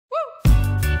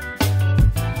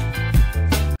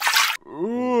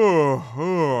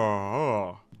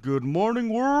Good morning,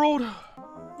 world.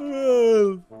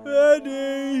 Oh,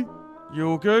 Freddy.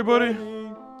 You okay, buddy?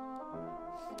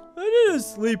 I didn't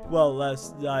sleep well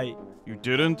last night. You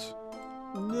didn't?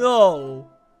 No,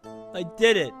 I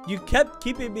didn't. You kept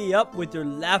keeping me up with your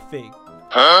laughing.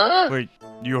 Huh? Wait,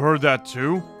 you heard that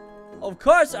too? Of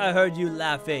course I heard you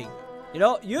laughing. You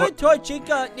know, you and Toy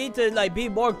Chica need to be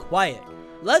more quiet.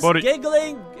 Less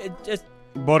giggling and just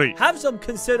have some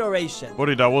consideration.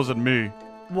 Buddy, that wasn't me.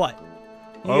 What?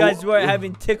 You guys weren't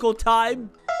having tickle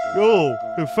time? No,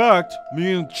 in fact,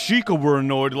 me and Chica were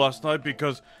annoyed last night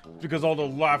because all the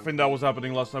laughing that was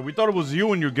happening last night. We thought it was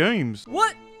you and your games.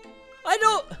 What?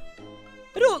 I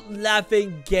don't laugh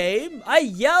in game. I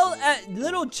yell at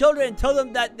little children and tell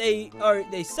them that they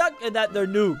suck and that they're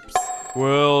noobs.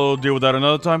 We'll deal with that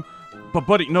another time. But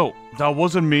buddy, no, that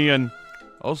wasn't me, and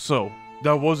also,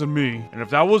 that wasn't me. And if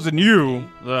that wasn't you,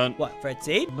 then... What,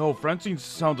 Francine? No, Francine's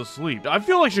sound asleep. I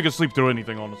feel like she can sleep through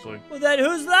anything, honestly. Well, then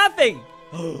who's laughing?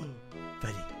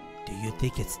 Buddy, do you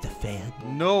think it's the fan?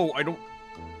 No, I don't...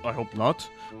 I hope not.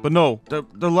 But no,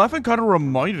 the laughing kind of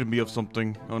reminded me of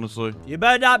something, honestly. You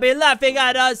better not be laughing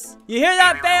at us. You hear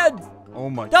that, fans? Oh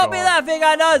my god. Don't be laughing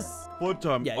at us.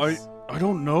 Funtime, yes. I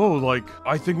don't know,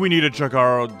 I think we need to check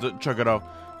it out.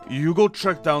 You go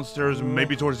check downstairs,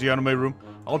 maybe towards the anime room.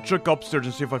 I'll check upstairs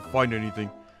and see if I find anything.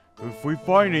 If we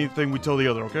find anything, we tell the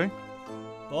other, okay?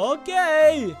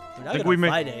 Okay. We're not gonna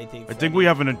find anything. I think we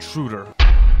have an intruder.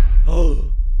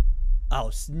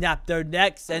 I'll snap their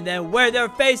necks and then wear their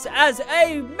face as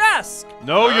a mask.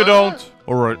 No, you don't.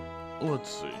 All right, let's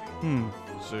see.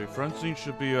 Let's see. Francine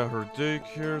should be at her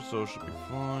daycare, so it should be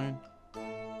fine.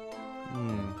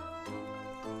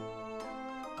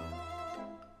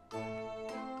 I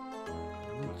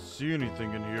don't see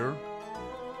anything in here.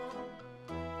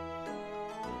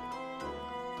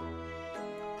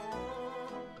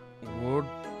 What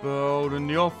about in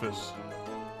the office?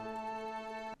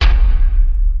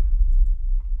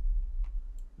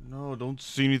 No, don't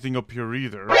see anything up here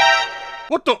either.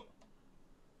 What the?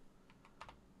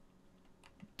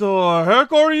 The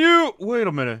heck are you? Wait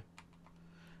a minute.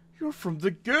 You're from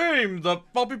the game, the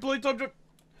Poppy Playtime.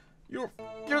 You're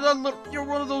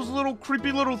one of those little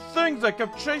creepy little things that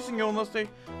kept chasing you unless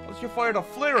you fired a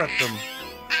flare at them.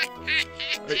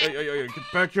 Hey,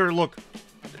 get back here, look.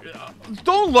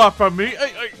 Don't laugh at me.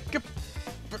 Hey,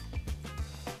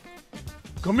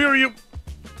 come here, you.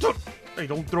 Hey,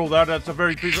 don't throw that. That's a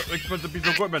very expensive piece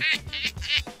of equipment.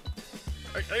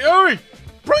 Hey!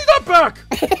 Bring that back!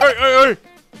 Hey!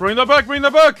 Bring that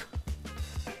back!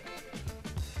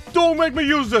 Don't make me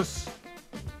use this!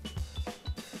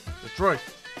 That's right.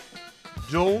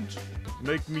 Don't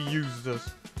make me use this.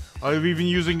 I'm even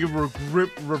using it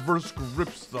reverse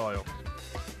grip style.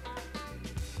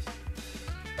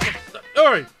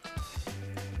 Alright!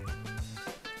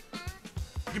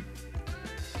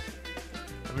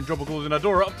 Having trouble closing that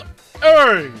door up.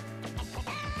 Hey!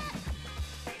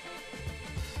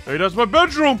 Hey, that's my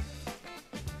bedroom!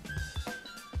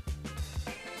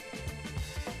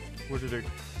 Where did they...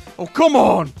 Oh, come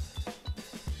on!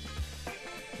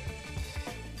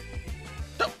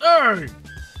 Hey!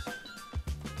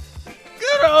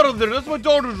 Get out of there! That's my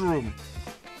daughter's room!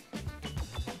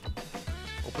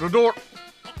 Open the door.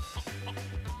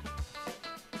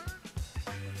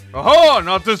 Aha!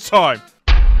 Not this time!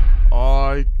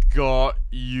 I got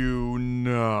you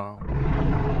now.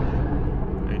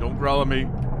 Hey, don't growl at me.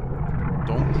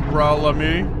 Don't growl at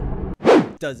me.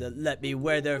 Doesn't let me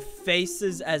wear their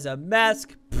faces as a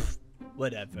mask. Pfft,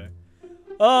 whatever.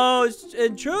 Oh,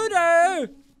 intruder!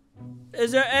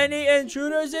 Is there any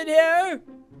intruders in here?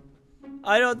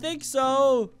 I don't think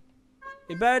so.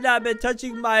 You better not have been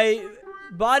touching my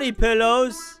body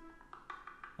pillows.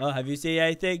 Oh, have you seen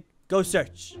anything? Go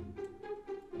search.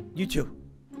 You too.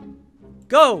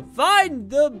 Go find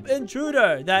the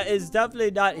intruder that is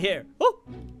definitely not here. Oh,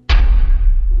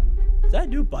 is that a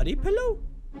new body pillow?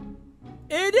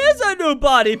 It is a new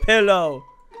body pillow.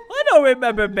 I don't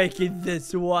remember making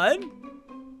this one.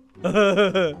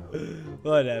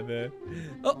 Whatever.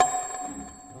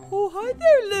 Oh, hi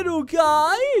there, little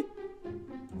guy.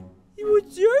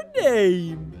 What's your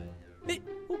name? Hey,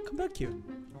 oh, come back here.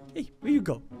 Hey, where you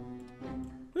go?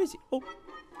 Where is he?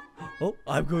 Oh,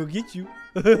 I'm gonna get you.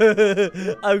 I'm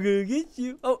gonna get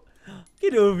you. Oh,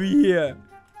 get over here.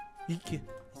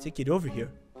 Get over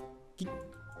here.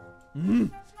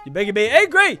 You're making me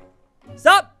angry.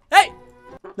 Stop. Hey.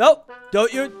 No,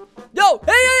 don't you. No.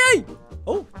 Hey.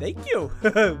 Oh, thank you.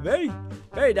 Very,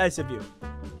 very nice of you.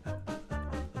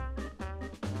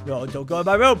 No, don't go in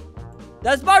my room.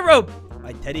 That's my room.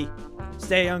 My Teddy.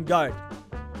 Stay on guard.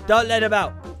 Don't let him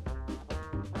out.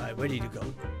 Alright, where did you go?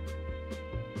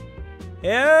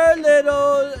 Here,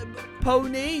 little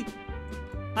pony.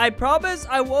 I promise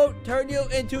I won't turn you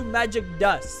into magic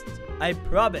dust. I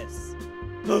promise.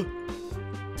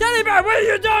 Teddy bear, what are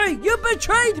you doing? You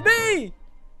betrayed me!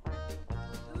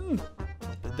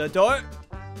 The door.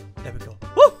 There we go.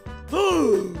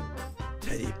 Woo!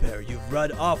 Teddy bear, you've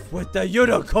run off with the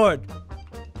unicorn.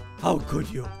 How could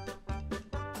you?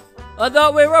 I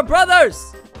thought we were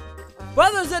brothers.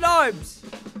 Brothers in arms.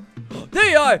 There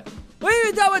you are. What are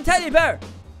you doing with Teddy bear?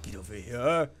 Get over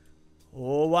here.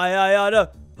 Oh, why I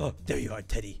oughta. Oh, there you are,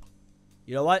 Teddy.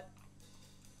 You know what?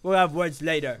 We'll have words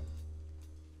later.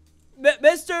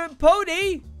 Mr.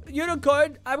 Pony,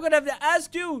 Unicorn, I'm gonna have to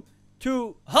ask you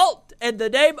to halt in the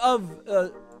name of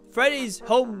Freddy's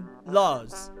home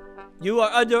laws. You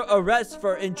are under arrest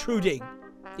for intruding.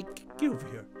 Get over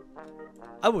here.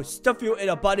 I will stuff you in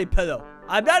a body pillow.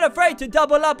 I'm not afraid to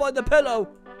double up on the pillow.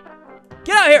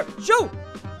 Get out here. Shoo!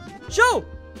 Shoo!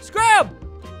 Scram!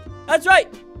 That's right.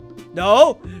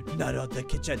 No, not out the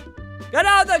kitchen. Get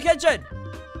out of the kitchen.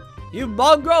 You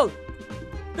mongrel.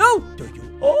 No. Do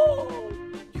you? Oh,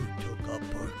 you took a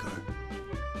burger.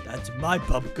 That's my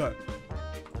burger.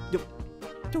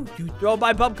 Don't you throw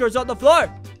my bunkers on the floor.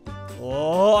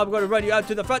 Oh, I'm going to run you out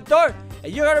to the front door,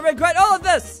 and you're going to regret all of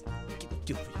this.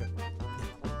 Get over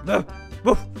here.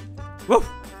 Woof. Woof.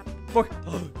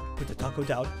 Put the taco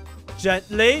down.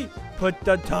 Gently put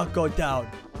the taco down.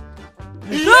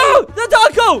 No! The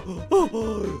taco!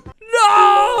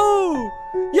 No!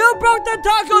 You broke the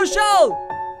taco shell!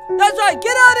 That's right,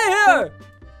 get out of here!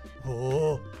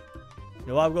 Oh.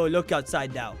 No, I'm going to look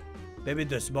outside now. Maybe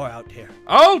there's more out here.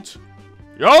 Out!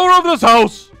 You're out of this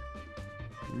house!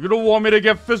 You don't want me to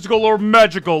get physical or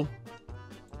magical.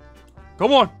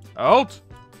 Come on, out.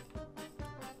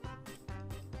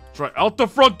 That's right, out the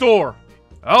front door.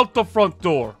 Out the front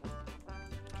door.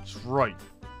 That's right.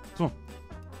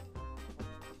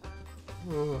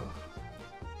 Well,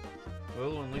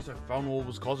 at least I found what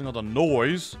was causing all the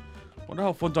noise. Wonder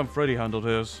how Funtime Freddy handled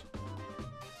his.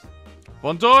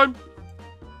 Funtime?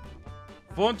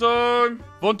 Funtime!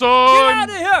 Funtime! Get out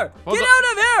of here! Get out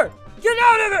of here! Get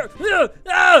out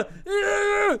of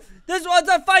here! This one's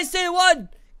a feisty one!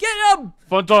 Get him!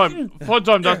 Funtime,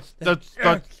 that's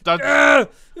Funtime.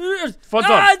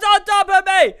 It's on top of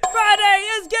me! Freddy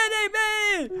is getting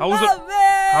me! How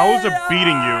is it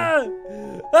beating you?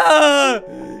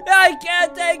 I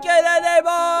can't take it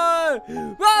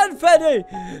anymore! Run, Freddy!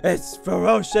 It's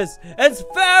ferocious! It's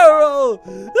feral!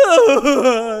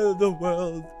 The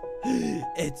world,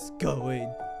 it's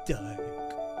going dark.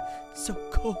 So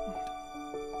cold.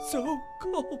 So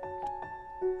cold.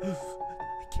 I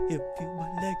can't feel my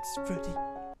legs, Freddy.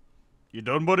 You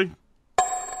done, buddy?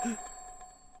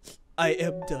 I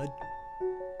am done.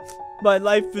 My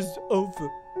life is over.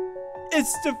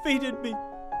 It's defeated me.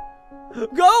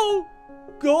 Go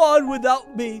on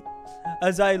without me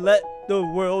as I let the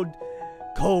world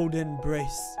cold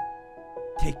embrace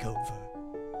take over.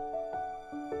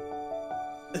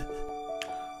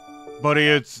 Buddy,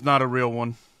 it's not a real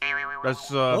one.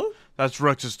 That's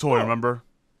Rex's toy, remember?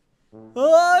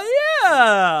 Oh,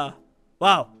 yeah!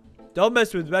 Wow, don't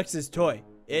mess with Rex's toy.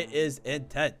 It is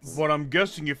intense. But I'm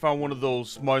guessing you found one of those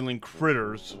smiling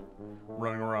critters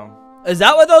running around. Is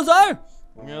that what those are?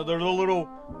 Yeah, they're the little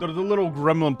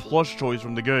gremlin plush toys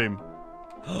from the game.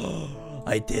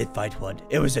 I did find one.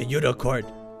 It was a unicorn.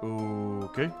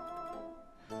 Okay.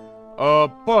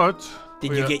 But...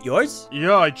 Did you get yours?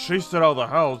 Yeah, I chased it out of the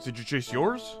house. Did you chase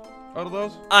yours out of the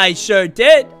house? I sure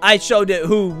did. I showed it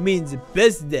who means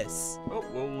business. Oh,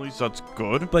 well, at least that's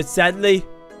good. But sadly,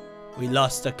 we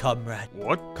lost a comrade.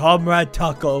 What? Comrade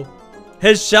Taco.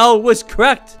 His shell was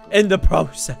cracked in the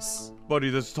process.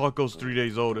 Buddy, this taco's 3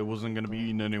 days old. It wasn't gonna be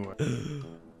eaten anyway.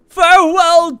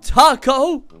 Farewell,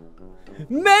 Taco.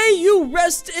 May you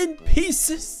rest in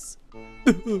pieces.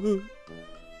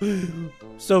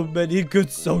 So many good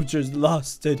soldiers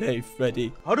lost today,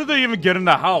 Freddy. How did they even get in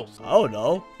the house? I don't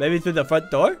know. Maybe through the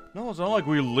front door? No, it's not like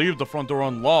we leave the front door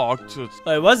unlocked.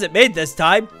 It wasn't me this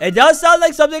time. It does sound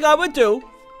like something I would do.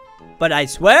 But I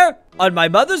swear, on my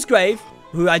mother's grave,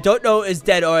 who I don't know is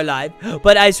dead or alive,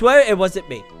 but I swear it wasn't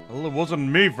me. Well, it wasn't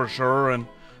me for sure, and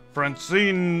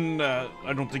Francine,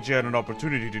 I don't think she had an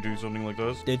opportunity to do something like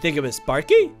this. Do you think it was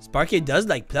Sparky? Sparky does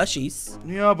like plushies.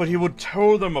 Yeah, but he would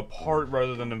tear them apart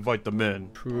rather than invite them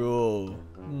in. True.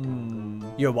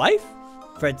 Your wife?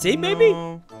 Francine, maybe?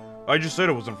 No, I just said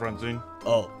it wasn't Francine.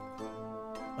 Oh.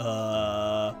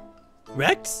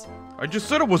 Rex? I just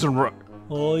said it wasn't Rex.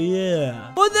 Oh,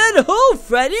 yeah. Well, then who,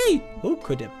 Freddy? Who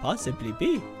could it possibly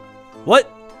be?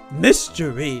 What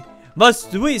mystery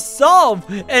must we solve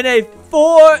in a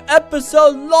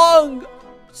 4-episode long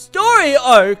Story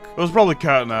arc? It was probably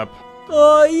catnap.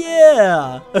 Oh,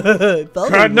 yeah.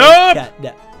 Catnap?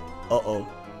 Catnap. Uh-oh.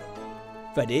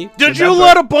 Freddy, Did you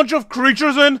let a bunch of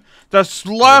creatures in that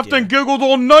laughed and giggled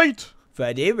all night?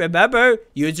 Freddy, remember,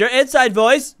 use your inside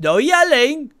voice. No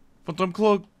yelling.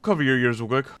 Funtime, cover your ears real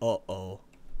quick. Uh-oh.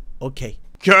 Okay.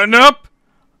 Catnap?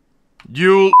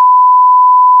 You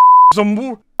some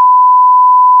more.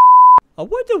 I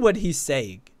wonder what he's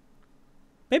saying.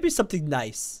 Maybe something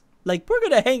nice. Like, we're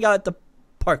gonna hang out at the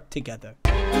park together.